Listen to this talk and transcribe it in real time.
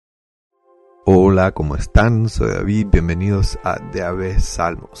Hola, ¿cómo están? Soy David, bienvenidos a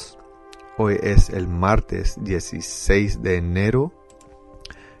Salmos. Hoy es el martes 16 de enero,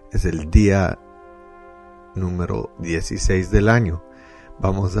 es el día número 16 del año.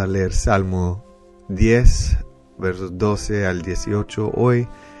 Vamos a leer Salmo 10, versos 12 al 18 hoy,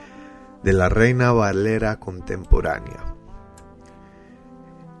 de la Reina Valera contemporánea.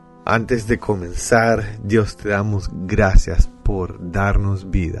 Antes de comenzar, Dios, te damos gracias por darnos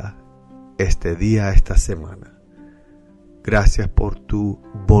vida este día, esta semana. Gracias por tu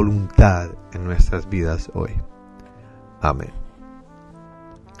voluntad en nuestras vidas hoy. Amén.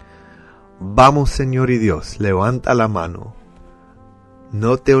 Vamos, Señor y Dios, levanta la mano.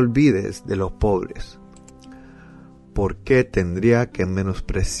 No te olvides de los pobres. ¿Por qué tendría que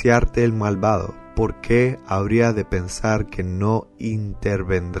menospreciarte el malvado? ¿Por qué habría de pensar que no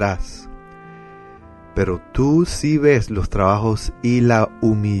intervendrás? Pero tú sí ves los trabajos y la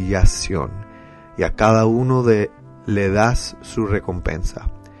humillación, y a cada uno le das su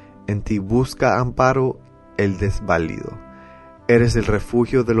recompensa. En ti busca amparo el desvalido. Eres el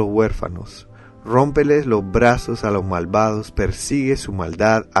refugio de los huérfanos. Rómpeles los brazos a los malvados, persigue su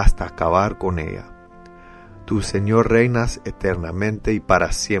maldad hasta acabar con ella. Tu Señor reinas eternamente y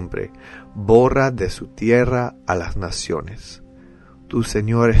para siempre. Borra de su tierra a las naciones. Tu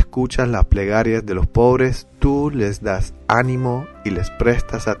Señor escuchas las plegarias de los pobres, tú les das ánimo y les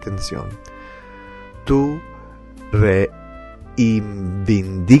prestas atención. Tú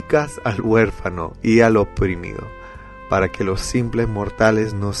reivindicas al huérfano y al oprimido, para que los simples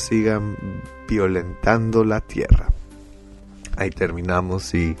mortales no sigan violentando la tierra. Ahí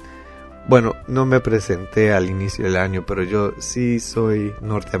terminamos y bueno, no me presenté al inicio del año, pero yo sí soy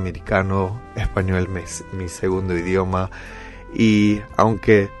norteamericano, español mi segundo idioma. Y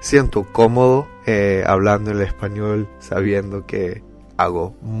aunque siento cómodo hablando el español, sabiendo que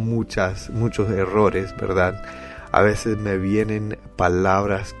hago muchos errores, ¿verdad? A veces me vienen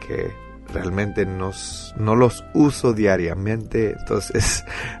palabras que realmente no los uso diariamente. Entonces,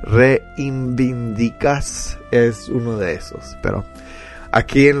 reivindicas es uno de esos. Pero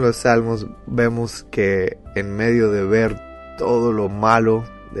aquí en los Salmos vemos que en medio de ver todo lo malo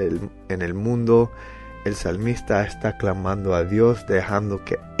en el mundo, el salmista está clamando a Dios, dejando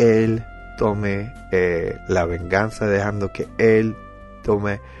que Él tome la venganza, dejando que Él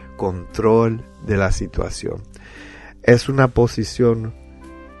tome control de la situación. Es una posición,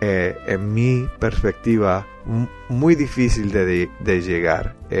 en mi perspectiva, muy difícil de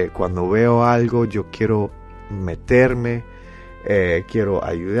llegar. Cuando veo algo, yo quiero meterme, quiero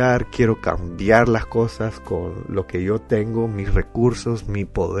ayudar, quiero cambiar las cosas con lo que yo tengo, mis recursos, mi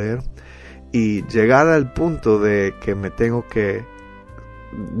poder. Y llegar al punto de que me tengo que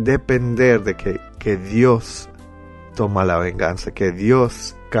depender de que Dios toma la venganza, que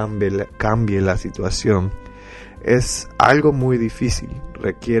Dios cambie la situación, es algo muy difícil.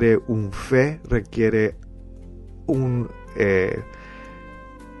 Requiere requiere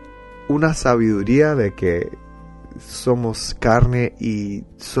una sabiduría de que somos carne y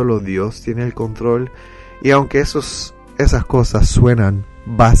solo Dios tiene el control. Y aunque esas cosas suenan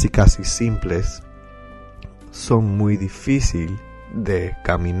básicas y simples, son muy difíciles de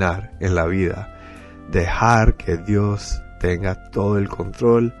caminar en la vida. Dejar que Dios tenga todo el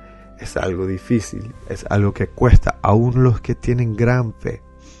control es algo difícil, es algo que cuesta. Aún los que tienen gran fe,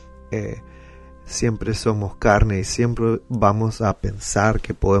 siempre somos carne y siempre vamos a pensar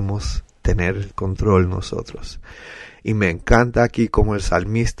que podemos tener el control nosotros. Y me encanta aquí como el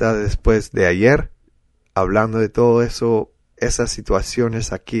salmista, después de ayer, hablando de todo eso, esas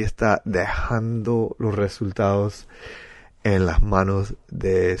situaciones, aquí está dejando los resultados en las manos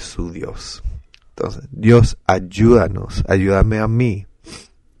de su Dios. Entonces, Dios, ayúdame a mí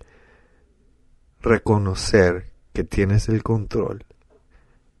reconocer que tienes el control.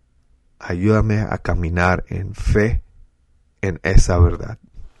 Ayúdame a caminar en fe en esa verdad.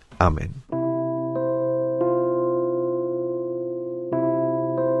 Amén.